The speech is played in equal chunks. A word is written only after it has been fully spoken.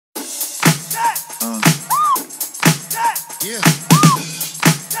Yeah.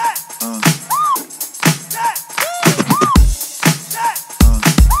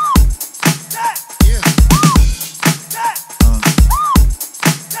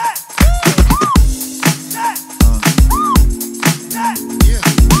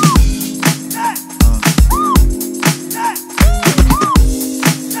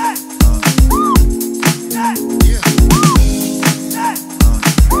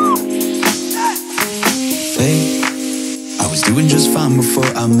 Doing just fine before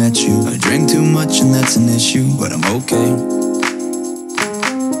I met you. I drank too much and that's an issue, but I'm okay.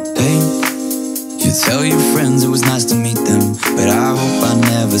 Hey, you tell your friends it was nice to meet them, but I hope I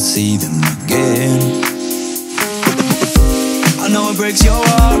never see them again. I know it breaks your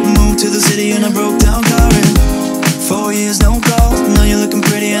heart. Moved to the city in a broke down car and 4 years no calls. Now you're looking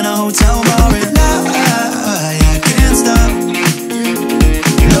pretty in a hotel bar and I can't stop.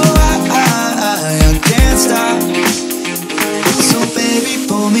 No, I can't stop. So baby,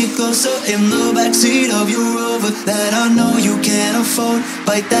 pull me closer in the backseat of your Rover that I know you can't afford.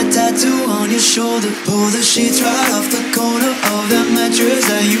 Bite that tattoo on your shoulder. Pull the sheets right off the corner of that mattress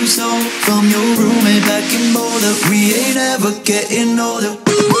that you stole from your roommate back in Boulder. We ain't ever getting older.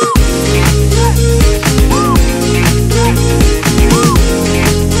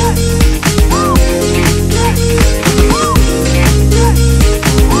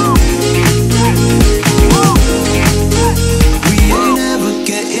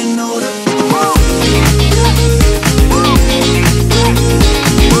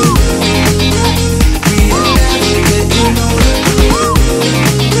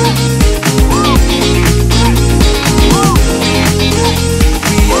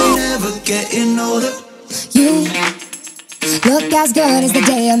 Look as good as the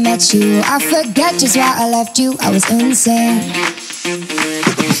day I met you. I forget just why I left you. I was insane.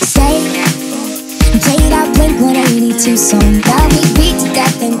 Stay and play that Blink-182 song that we beat to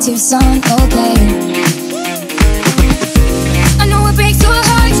death in Tucson. Okay. I know it breaks your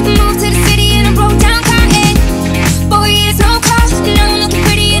heart. Moved to the city in a broke down car and 4 years no call. Now I'm looking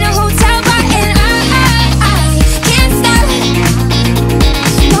pretty in a hotel bar and I can't stop.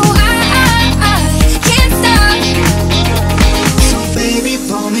 No, I can't stop. Baby,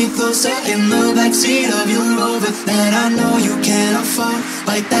 pull me closer in the backseat of your Rover that I know you can't afford.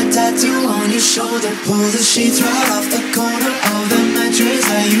 Bite that tattoo on your shoulder. Pull the sheets right off the corner of the mattress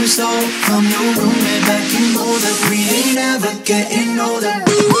that you stole from your roommate back in Boulder. We ain't ever getting older.